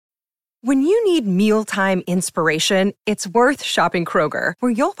When you need mealtime inspiration, it's worth shopping Kroger,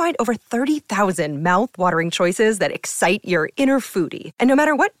 where you'll find over 30,000 mouth-watering choices that excite your inner foodie. And no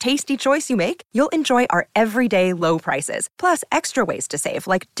matter what tasty choice you make, you'll enjoy our everyday low prices, plus extra ways to save,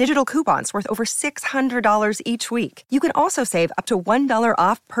 like digital coupons worth over $600 each week. You can also save up to $1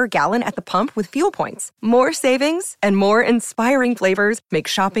 off per gallon at the pump with fuel points. More savings and more inspiring flavors make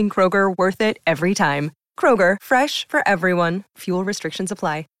shopping Kroger worth it every time. Kroger, fresh for everyone. Fuel restrictions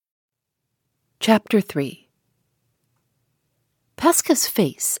apply. Chapter 3. Pesca's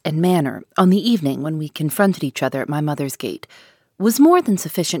face and manner on the evening when we confronted each other at my mother's gate was more than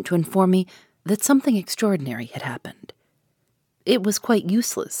sufficient to inform me that something extraordinary had happened. It was quite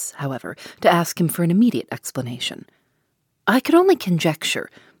useless, however, to ask him for an immediate explanation. I could only conjecture,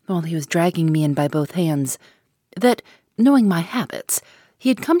 while he was dragging me in by both hands, that, knowing my habits, he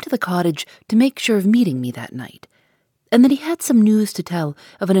had come to the cottage to make sure of meeting me that night, and that he had some news to tell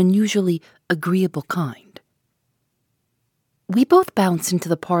of an unusually agreeable kind. We both bounced into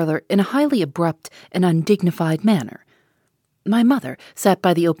the parlor in a highly abrupt and undignified manner. My mother sat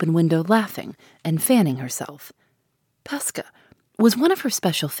by the open window laughing and fanning herself. Pesca was one of her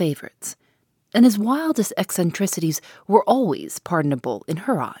special favorites, and his wildest eccentricities were always pardonable in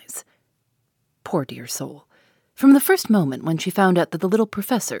her eyes. Poor dear soul. From the first moment when she found out that the little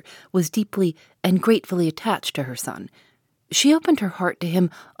professor was deeply and gratefully attached to her son, she opened her heart to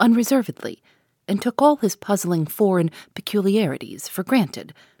him unreservedly and took all his puzzling foreign peculiarities for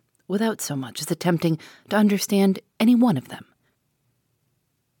granted, without so much as attempting to understand any one of them.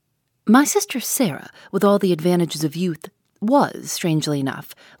 My sister Sarah, with all the advantages of youth, was, strangely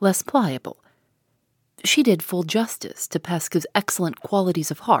enough, less pliable. She did full justice to Pesca's excellent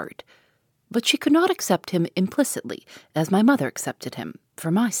qualities of heart, but she could not accept him implicitly, as my mother accepted him,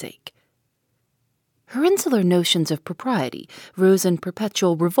 for my sake. Her insular notions of propriety rose in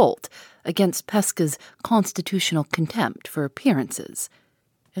perpetual revolt against Pesca's constitutional contempt for appearances,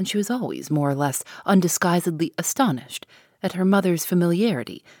 and she was always more or less undisguisedly astonished at her mother's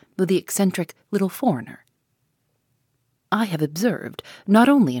familiarity with the eccentric little foreigner. I have observed, not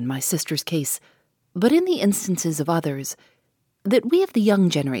only in my sister's case, but in the instances of others, that we of the young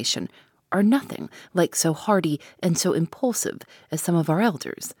generation are nothing like so hardy and so impulsive as some of our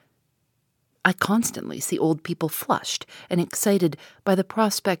elders. I constantly see old people flushed and excited by the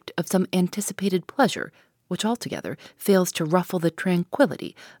prospect of some anticipated pleasure which altogether fails to ruffle the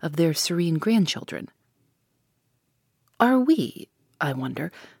tranquillity of their serene grandchildren. Are we, I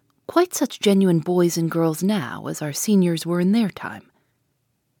wonder, quite such genuine boys and girls now as our seniors were in their time?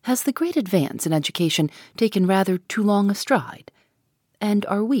 Has the great advance in education taken rather too long a stride? And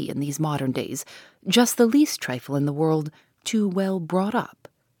are we, in these modern days, just the least trifle in the world too well brought up?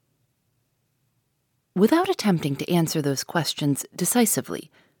 Without attempting to answer those questions decisively,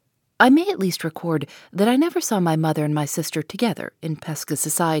 I may at least record that I never saw my mother and my sister together in Pesca's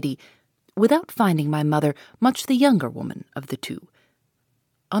society without finding my mother much the younger woman of the two.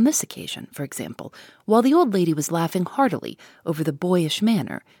 On this occasion, for example, while the old lady was laughing heartily over the boyish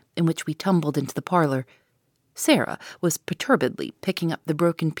manner in which we tumbled into the parlor, Sarah was perturbedly picking up the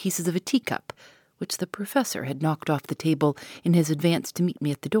broken pieces of a teacup, which the professor had knocked off the table in his advance to meet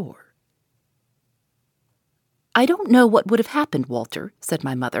me at the door. "I don't know what would have happened, Walter," said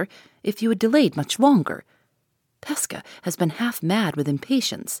my mother, "if you had delayed much longer. Pesca has been half mad with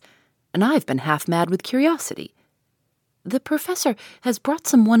impatience, and I've been half mad with curiosity. The professor has brought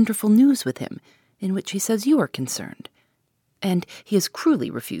some wonderful news with him, in which he says you are concerned, and he has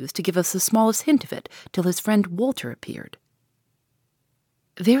cruelly refused to give us the smallest hint of it till his friend Walter appeared."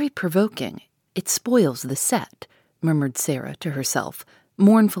 "Very provoking. It spoils the set," murmured Sarah to herself,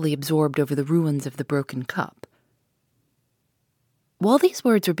 mournfully absorbed over the ruins of the broken cup. While these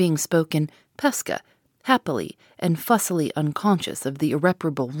words were being spoken, Pesca, happily and fussily unconscious of the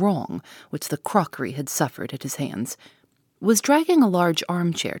irreparable wrong which the crockery had suffered at his hands, was dragging a large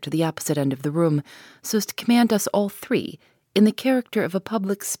armchair to the opposite end of the room so as to command us all three in the character of a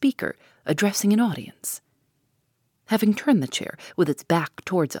public speaker addressing an audience. Having turned the chair with its back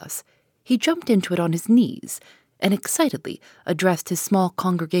towards us, he jumped into it on his knees and excitedly addressed his small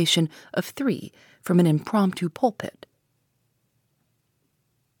congregation of three from an impromptu pulpit.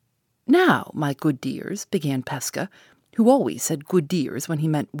 "Now, my good dears," began Pesca, who always said good dears when he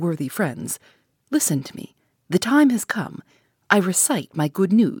meant worthy friends, "listen to me. The time has come. I recite my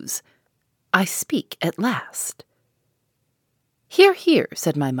good news. I speak at last." "Hear, hear,"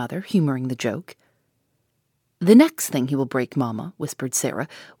 said my mother, humoring the joke. "The next thing he will break, Mamma," whispered Sarah,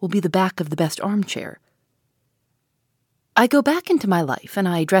 "will be the back of the best armchair." "I go back into my life, and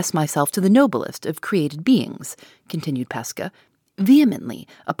I address myself to the noblest of created beings," continued Pesca, vehemently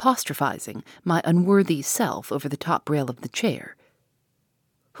apostrophizing my unworthy self over the top rail of the chair.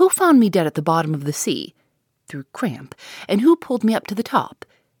 Who found me dead at the bottom of the sea, through cramp, and who pulled me up to the top,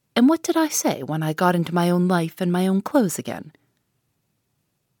 and what did I say when I got into my own life and my own clothes again?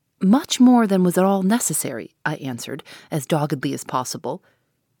 Much more than was at all necessary, I answered, as doggedly as possible,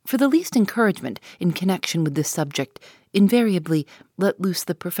 for the least encouragement in connection with this subject invariably let loose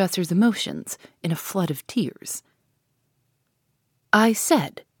the professor's emotions in a flood of tears. I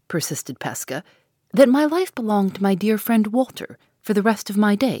said, persisted Pesca, that my life belonged to my dear friend Walter for the rest of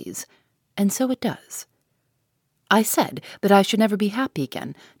my days, and so it does. I said that I should never be happy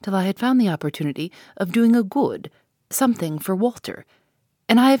again till I had found the opportunity of doing a good, something for Walter,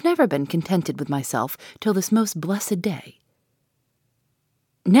 and I have never been contented with myself till this most blessed day.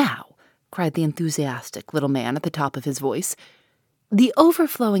 Now, cried the enthusiastic little man at the top of his voice, the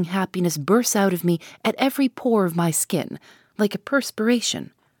overflowing happiness bursts out of me at every pore of my skin, like a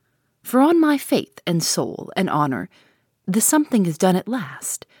perspiration. For on my faith and soul and honor, the something is done at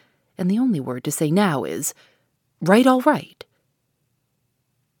last, and the only word to say now is, right all right.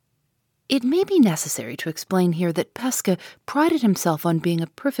 It may be necessary to explain here that Pesca prided himself on being a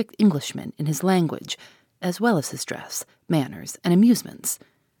perfect Englishman in his language, as well as his dress, manners, and amusements.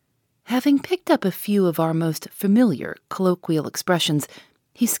 Having picked up a few of our most familiar colloquial expressions,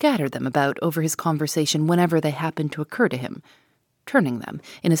 he scattered them about over his conversation whenever they happened to occur to him, turning them,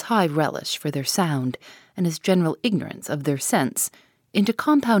 in his high relish for their sound and his general ignorance of their sense, into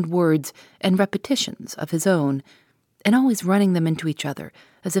compound words and repetitions of his own, and always running them into each other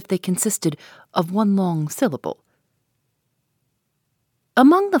as if they consisted of one long syllable.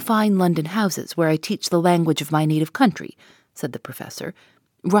 "Among the fine London houses where I teach the language of my native country," said the professor,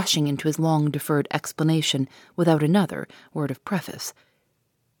 rushing into his long-deferred explanation without another word of preface,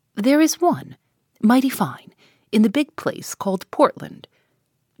 "there is one, mighty fine, in the big place called Portland.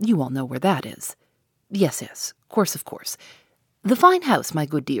 You all know where that is. Yes, of course. The fine house, my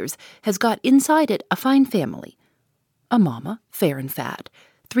good dears, has got inside it a fine family. A mamma, fair and fat,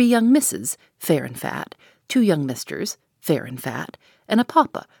 3 young misses, fair and fat, 2 young misters, fair and fat, and a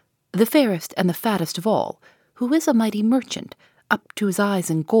papa, the fairest and the fattest of all, who is a mighty merchant, up to his eyes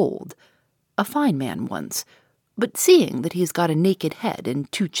in gold, a fine man once, but seeing that he has got a naked head and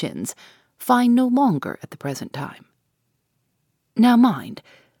 2 chins, fine no longer at the present time. Now mind,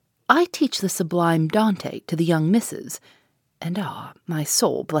 I teach the sublime Dante to the young misses, and my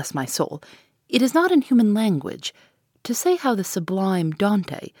soul, bless my soul, it is not in human language to say how the sublime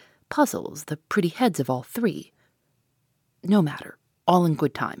Dante puzzles the pretty heads of all 3. No matter, all in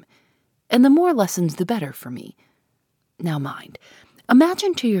good time, and the more lessons the better for me. Now mind,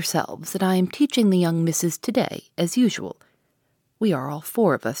 imagine to yourselves that I am teaching the young misses today, as usual. We are all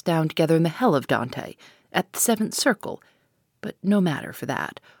 4 of us down together in the hell of Dante, at the 7th circle, but no matter for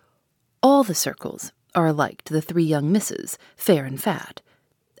that. All the circles are alike to the 3 young misses, fair and fat.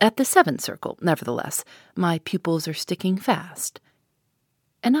 At the 7th circle, nevertheless, my pupils are sticking fast.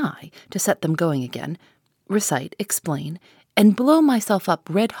 And I, to set them going again, recite, explain, and blow myself up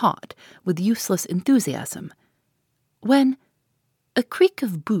red-hot with useless enthusiasm, when a creak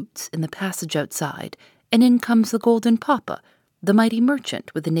of boots in the passage outside, and in comes the golden papa, the mighty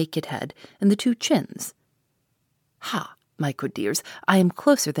merchant with the naked head and the 2 chins. Ha, my good dears, I am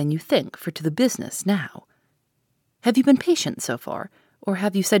closer than you think, for to the business now. Have you been patient so far, or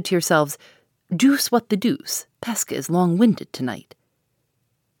have you said to yourselves, deuce what the deuce, Pesca is long-winded tonight?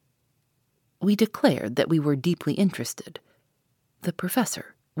 We declared that we were deeply interested. The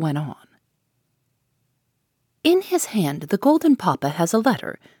professor went on. In his hand the golden papa has a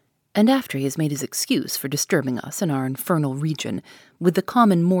letter, and after he has made his excuse for disturbing us in our infernal region with the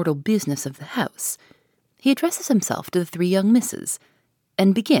common mortal business of the house, he addresses himself to the 3 young misses,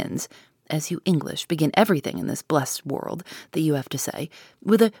 and begins, as you English begin everything in this blessed world that you have to say,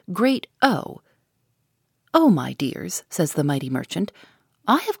 with a great O. "Oh, my dears," says the mighty merchant,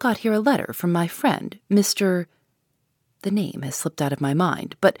 "I have got here a letter from my friend, Mr. The name has slipped out of my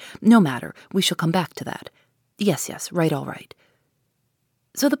mind, but no matter, we shall come back to that. Yes, right, all right.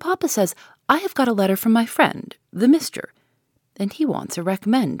 So the papa says, I have got a letter from my friend, the mister, and he wants a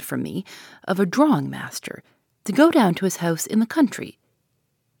recommend from me of a drawing master to go down to his house in the country.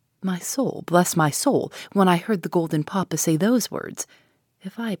 My soul, bless my soul, when I heard the golden papa say those words,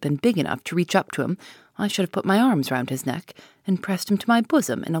 if I had been big enough to reach up to him, I should have put my arms round his neck and pressed him to my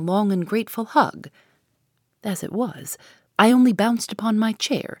bosom in a long and grateful hug. As it was, I only bounced upon my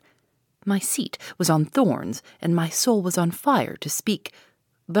chair. My seat was on thorns, and my soul was on fire to speak,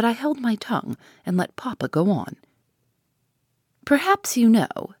 but I held my tongue and let papa go on. Perhaps you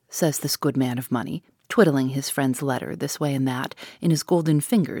know, says this good man of money, twiddling his friend's letter this way and that in his golden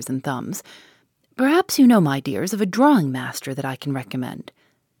fingers and thumbs. "Perhaps you know, my dears, of a drawing master that I can recommend."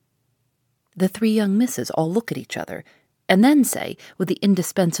 The three young misses all look at each other, and then say, with the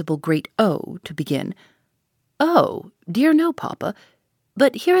indispensable great O to begin, "Oh, dear no, Papa,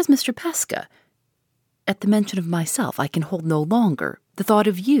 but here is Mr. Pesca." At the mention of myself I can hold no longer. The thought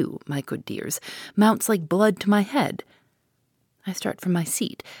of you, my good dears, mounts like blood to my head. I start from my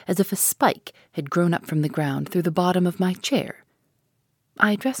seat, as if a spike had grown up from the ground through the bottom of my chair.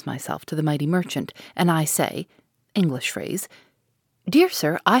 I address myself to the mighty merchant, and I say, English phrase, "Dear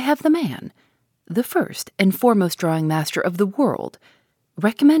sir, I have the man, the first and foremost drawing master of the world.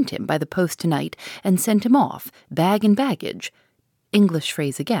 Recommend him by the post tonight, and send him off, bag and baggage." English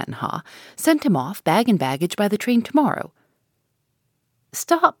phrase again, ha? "Send him off, bag and baggage, by the train tomorrow."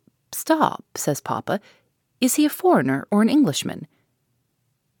 "Stop, stop," says Papa. "Is he a foreigner or an Englishman?"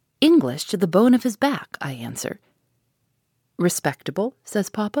 "English to the bone of his back," I answer. "Respectable?" says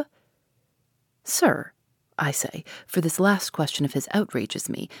Papa. "Sir," I say, for this last question of his outrages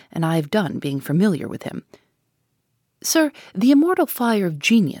me, and I have done being familiar with him. "Sir, the immortal fire of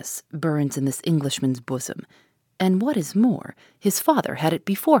genius burns in this Englishman's bosom, and what is more, his father had it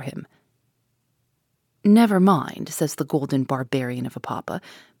before him." "Never mind," says the golden barbarian of a Papa.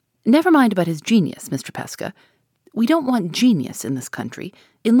 "Never mind about his genius, Mr. Pesca. We don't want genius in this country,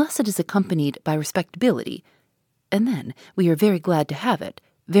 unless it is accompanied by respectability, and then we are very glad to have it,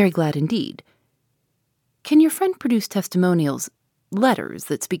 very glad indeed. Can your friend produce testimonials, letters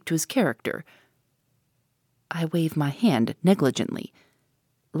that speak to his character?" I wave my hand negligently.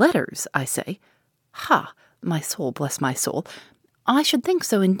 "Letters," I say. "Ha, my soul bless my soul. I should think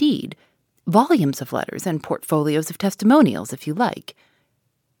so indeed. Volumes of letters and portfolios of testimonials, if you like."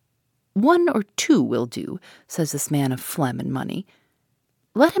 "1 or 2 will do," says this man of phlegm and money.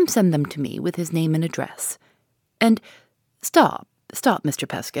 "Let him send them to me with his name and address. And stop, Mr.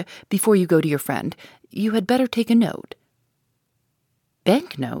 Pesca, before you go to your friend. You had better take a note."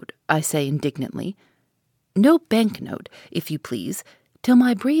 "Banknote," I say indignantly. "No banknote, if you please, till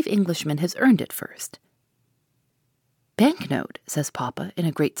my brave Englishman has earned it first." "Banknote," says Papa in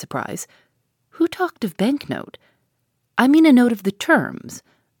a great surprise. "Who talked of banknote? I mean a note of the terms,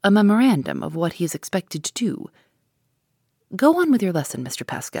 a memorandum of what he is expected to do. Go on with your lesson, Mr.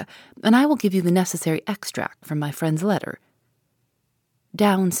 Pesca, and I will give you the necessary extract from my friend's letter."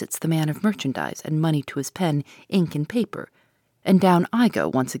 Down sits the man of merchandise and money to his pen, ink and paper, and down I go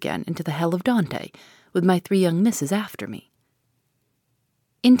once again into the hell of Dante, with my 3 young misses after me.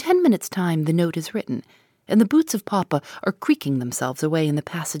 In 10 minutes' time the note is written, and the boots of Papa are creaking themselves away in the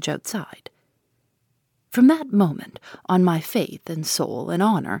passage outside. From that moment, on my faith and soul and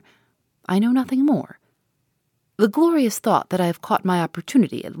honor, I know nothing more. The glorious thought that I have caught my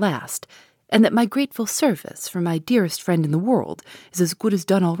opportunity at last, and that my grateful service for my dearest friend in the world is as good as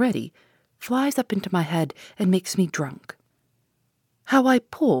done already, flies up into my head and makes me drunk. How I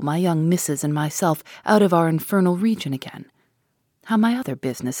pull my young misses and myself out of our infernal region again. How my other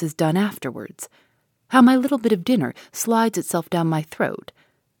business is done afterwards. How my little bit of dinner slides itself down my throat.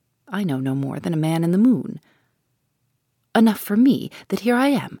 I know no more than a man in the moon. Enough for me that here I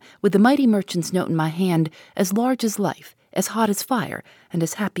am, with the mighty merchant's note in my hand, as large as life, as hot as fire, and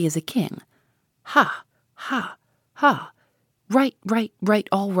as happy as a king. Ha, ha, ha. Right,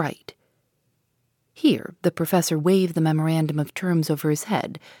 all right. Here the professor waved the memorandum of terms over his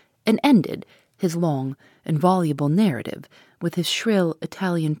head, and ended his long and voluble narrative with his shrill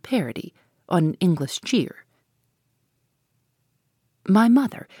Italian parody on an English cheer. My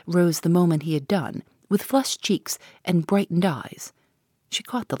mother rose the moment he had done, with flushed cheeks and brightened eyes. She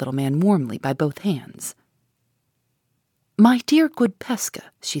caught the little man warmly by both hands. "My dear good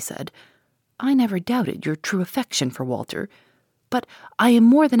Pesca," she said, "I never doubted your true affection for Walter, but I am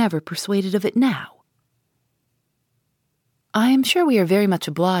more than ever persuaded of it now." "I am sure we are very much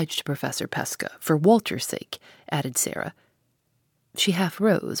obliged to Professor Pesca, for Walter's sake," added Sarah. She half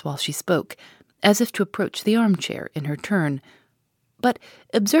rose while she spoke, as if to approach the armchair in her turn, but,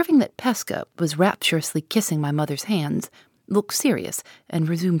 observing that Pesca was rapturously kissing my mother's hands, looked serious and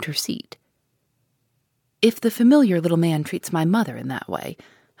resumed her seat. If the familiar little man treats my mother in that way,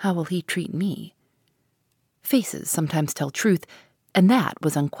 how will he treat me? Faces sometimes tell truth, and that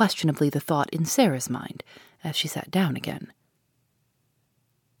was unquestionably the thought in Sarah's mind, as she sat down again.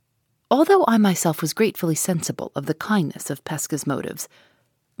 Although I myself was gratefully sensible of the kindness of Pesca's motives,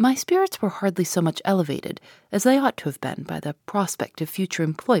 my spirits were hardly so much elevated as they ought to have been by the prospect of future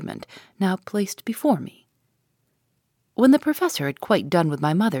employment now placed before me. When the professor had quite done with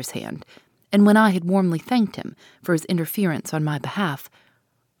my mother's hand, and when I had warmly thanked him for his interference on my behalf,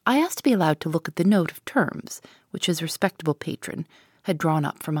 I asked to be allowed to look at the note of terms which his respectable patron had drawn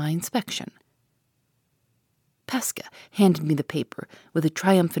up for my inspection. Pesca handed me the paper with a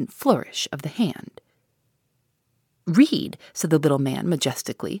triumphant flourish of the hand. "Read," said the little man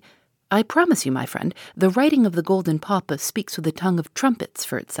majestically. "I promise you, my friend, the writing of the Golden Papa speaks with a tongue of trumpets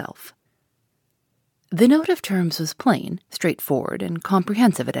for itself." The note of terms was plain, straightforward, and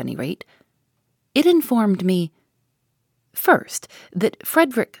comprehensive at any rate. It informed me, first, that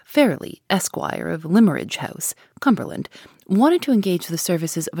Frederick Fairley, Esquire, of Limmeridge House, Cumberland, wanted to engage the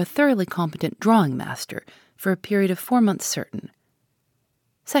services of a thoroughly competent drawing-master for a period of 4 months certain.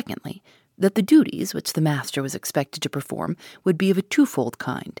 Secondly, that the duties which the master was expected to perform would be of a twofold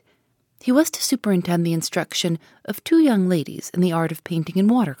kind. He was to superintend the instruction of 2 young ladies in the art of painting in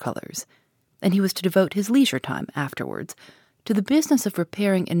watercolors, and he was to devote his leisure time afterwards to the business of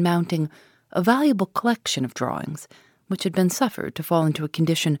repairing and mounting a valuable collection of drawings which had been suffered to fall into a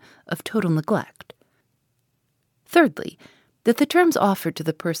condition of total neglect. Thirdly, that the terms offered to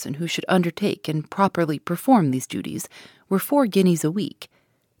the person who should undertake and properly perform these duties were 4 guineas a week,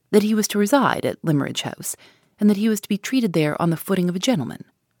 that he was to reside at Limmeridge House, and that he was to be treated there on the footing of a gentleman.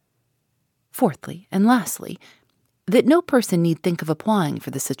 Fourthly, and lastly, that no person need think of applying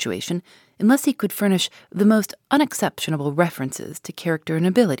for the situation unless he could furnish the most unexceptionable references to character and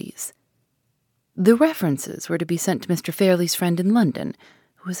abilities. The references were to be sent to Mr. Fairley's friend in London,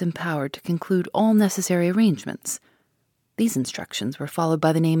 who was empowered to conclude all necessary arrangements. These instructions were followed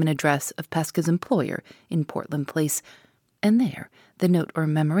by the name and address of Pesca's employer in Portland Place, and there the note or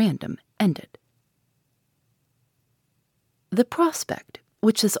memorandum ended. The prospect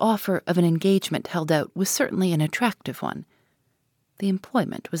which this offer of an engagement held out was certainly an attractive one. The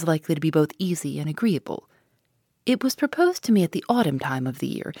employment was likely to be both easy and agreeable. It was proposed to me at the autumn time of the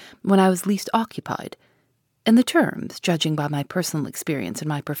year, when I was least occupied, and the terms, judging by my personal experience in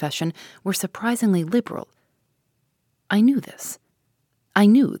my profession, were surprisingly liberal. I knew this. I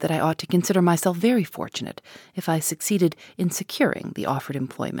knew that I ought to consider myself very fortunate if I succeeded in securing the offered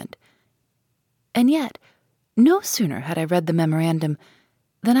employment. And yet, no sooner had I read the memorandum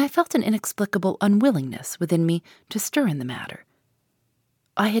than I felt an inexplicable unwillingness within me to stir in the matter.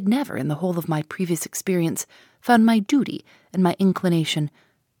 I had never, in the whole of my previous experience, found my duty and my inclination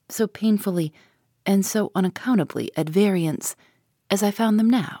so painfully and so unaccountably at variance as I found them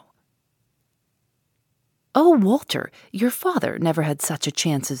now. "Oh, Walter, your father never had such a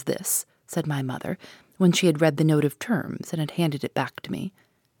chance as this," said my mother, when she had read the note of terms and had handed it back to me.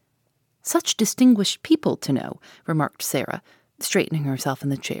 "Such distinguished people to know," remarked Sarah, straightening herself in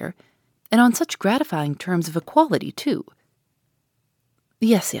the chair, "and on such gratifying terms of equality, too."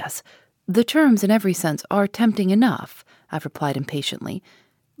 Yes, the terms in every sense are tempting enough," I replied impatiently,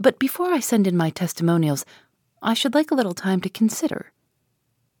 "but before I send in my testimonials, I should like a little time to consider."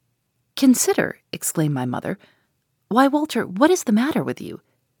 "Consider!" exclaimed my mother. "Why, Walter, what is the matter with you?"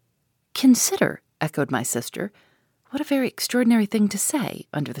 "Consider!" echoed my sister. "What a very extraordinary thing to say,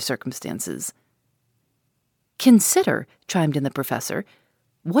 under the circumstances." "Consider!" chimed in the professor.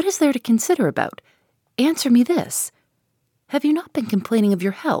 "What is there to consider about? Answer me this. Have you not been complaining of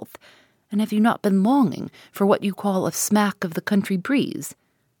your health, and have you not been longing for what you call a smack of the country breeze?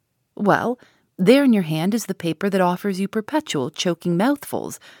 Well, there in your hand is the paper that offers you perpetual choking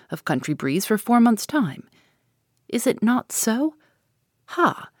mouthfuls of country breeze for 4 months' time. Is it not so?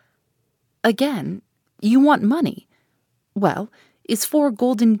 Ha! Again, you want money. Well, is 4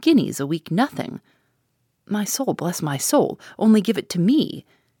 golden guineas a week nothing? My soul, bless my soul, only give it to me,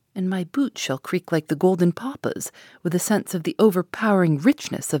 and my boots shall creak like the Golden Papa's, with a sense of the overpowering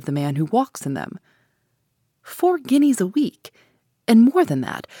richness of the man who walks in them. 4 guineas a week, and more than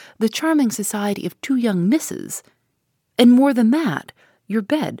that, the charming society of 2 young misses, and more than that, your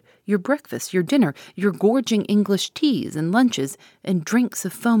bed, your breakfast, your dinner, your gorging English teas and lunches, and drinks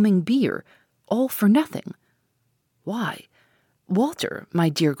of foaming beer, all for nothing. Why, Walter, my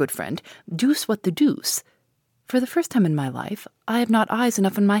dear good friend, deuce what the deuce. For the first time in my life, I have not eyes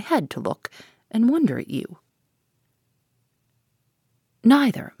enough in my head to look and wonder at you."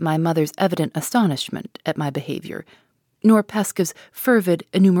 Neither my mother's evident astonishment at my behavior, nor Pesca's fervid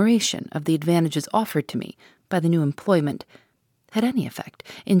enumeration of the advantages offered to me by the new employment, had any effect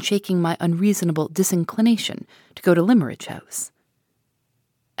in shaking my unreasonable disinclination to go to Limmeridge House.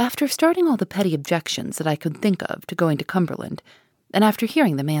 After starting all the petty objections that I could think of to going to Cumberland, and after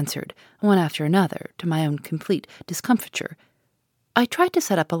hearing them answered, one after another, to my own complete discomfiture, I tried to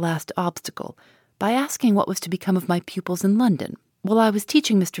set up a last obstacle by asking what was to become of my pupils in London while I was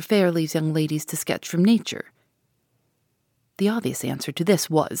teaching Mr. Fairley's young ladies to sketch from nature. The obvious answer to this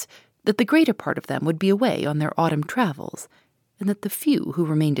was that the greater part of them would be away on their autumn travels, and that the few who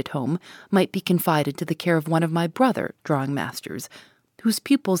remained at home might be confided to the care of one of my brother drawing masters, whose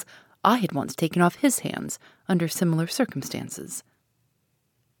pupils I had once taken off his hands under similar circumstances.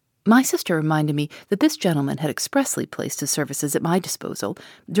 My sister reminded me that this gentleman had expressly placed his services at my disposal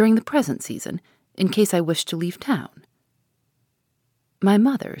during the present season, in case I wished to leave town. My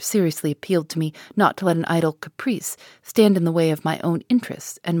mother seriously appealed to me not to let an idle caprice stand in the way of my own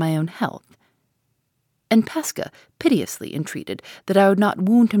interests and my own health, and Pesca piteously entreated that I would not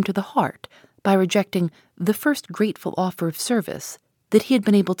wound him to the heart by rejecting the first grateful offer of service that he had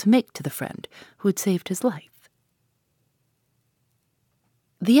been able to make to the friend who had saved his life.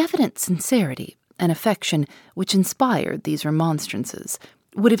 The evident sincerity and affection which inspired these remonstrances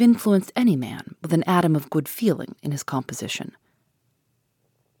would have influenced any man with an atom of good feeling in his composition.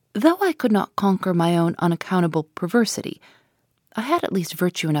 Though I could not conquer my own unaccountable perversity, I had at least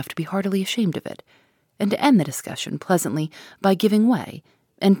virtue enough to be heartily ashamed of it, and to end the discussion pleasantly by giving way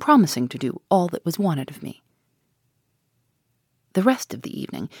and promising to do all that was wanted of me. The rest of the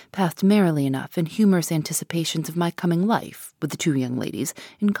evening passed merrily enough in humorous anticipations of my coming life with the two young ladies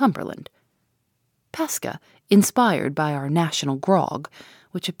in Cumberland. Pesca, inspired by our national grog,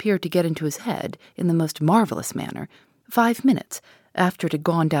 which appeared to get into his head in the most marvelous manner, 5 minutes after it had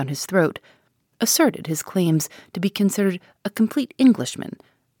gone down his throat, asserted his claims to be considered a complete Englishman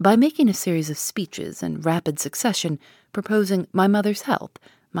by making a series of speeches in rapid succession proposing my mother's health,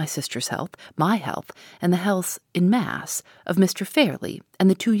 my sister's health, my health, and the healths in mass of Mr. Fairley and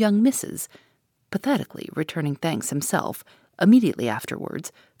the two young misses, pathetically returning thanks himself, immediately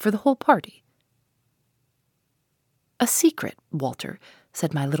afterwards, for the whole party. "A secret, Walter,"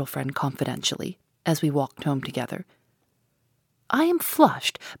 said my little friend confidentially, as we walked home together. "I am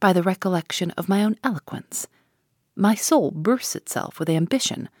flushed by the recollection of my own eloquence. My soul bursts itself with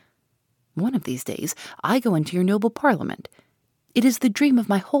ambition. One of these days I go into your noble Parliament. It is the dream of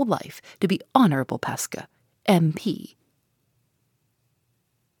my whole life to be Honourable Pesca, M.P.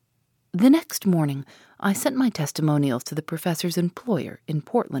 The next morning I sent my testimonials to the professor's employer in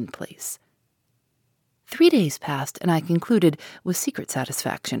Portland Place. 3 days passed, and I concluded, with secret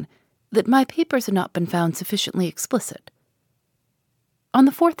satisfaction, that my papers had not been found sufficiently explicit. On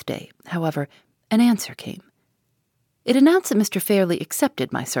the 4th day, however, an answer came. It announced that Mr. Fairley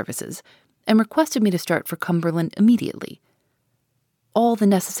accepted my services, and requested me to start for Cumberland immediately. All the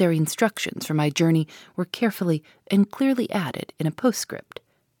necessary instructions for my journey were carefully and clearly added in a postscript.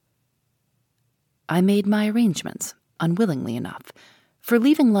 I made my arrangements, unwillingly enough, for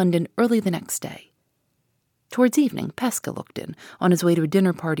leaving London early the next day. Towards evening, Pesca looked in, on his way to a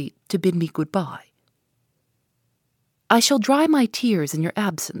dinner party, to bid me good-bye. "I shall dry my tears in your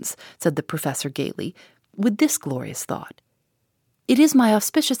absence," said the professor gaily, with this glorious thought. "It is my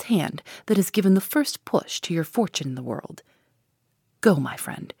auspicious hand that has given the first push to your fortune in the world. Go, my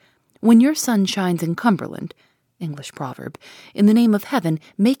friend. When your sun shines in Cumberland, English proverb, in the name of heaven,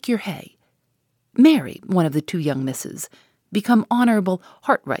 make your hay. Marry one of the two young misses. Become Honourable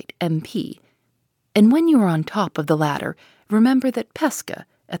Hartright, M.P. And when you are on top of the ladder, remember that Pesca,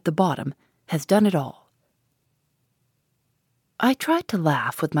 at the bottom, has done it all." I tried to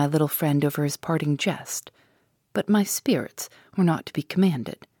laugh with my little friend over his parting jest, but my spirits were not to be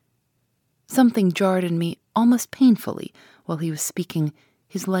commanded. Something jarred in me almost painfully while he was speaking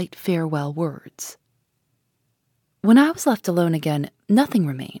his light farewell words. When I was left alone again, nothing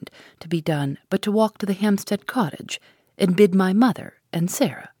remained to be done but to walk to the Hampstead cottage and bid my mother and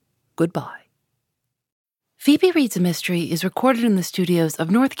Sarah good-bye. Phoebe Reads a Mystery is recorded in the studios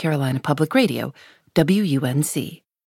of North Carolina Public Radio, WUNC.